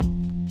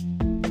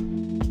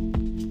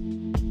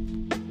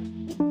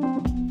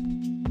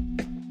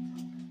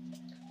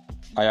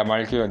I am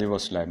Mariki Odibo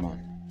Sulaiman.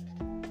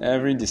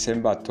 Every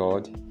December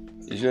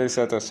 3rd is usually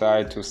set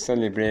aside to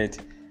celebrate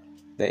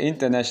the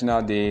International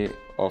Day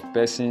of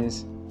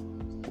Persons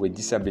with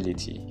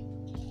Disability.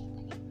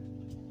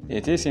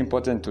 It is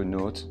important to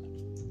note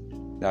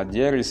that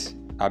there is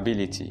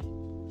ability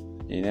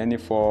in any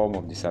form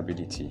of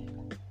disability,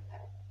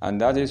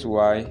 and that is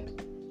why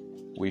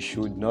we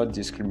should not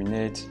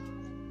discriminate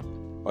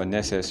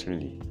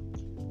unnecessarily.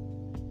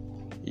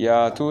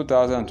 Year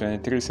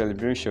 2023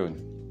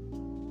 celebration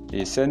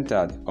is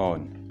centered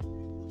on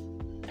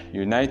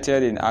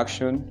United in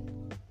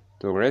Action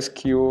to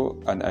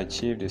rescue and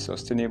achieve the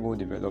Sustainable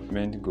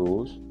Development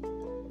Goals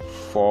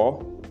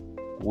for,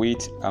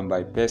 with, and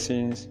by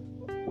persons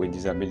with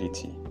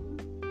disability.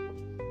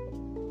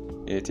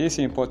 It is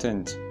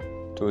important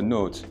to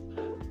note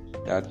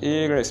that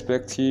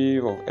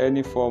irrespective of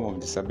any form of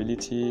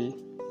disability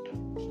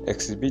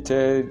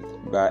exhibited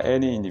by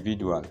any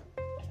individual,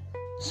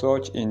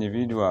 such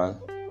individual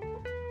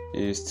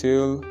is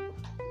still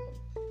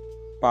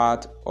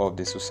part of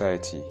the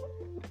society,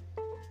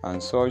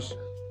 and such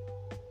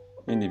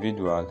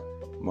individual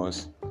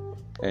must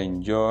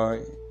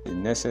enjoy the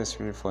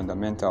necessary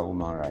fundamental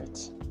human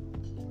rights.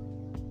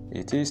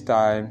 It is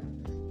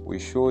time we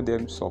show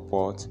them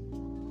support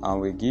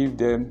and we give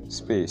them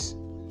space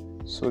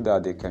so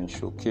that they can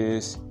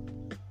showcase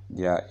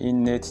their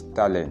innate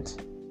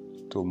talent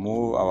to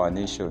move our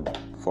nation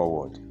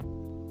forward.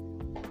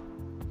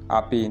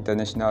 Happy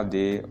International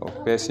Day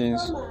of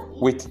Persons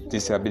with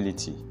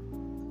Disability.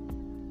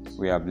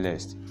 We are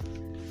blessed.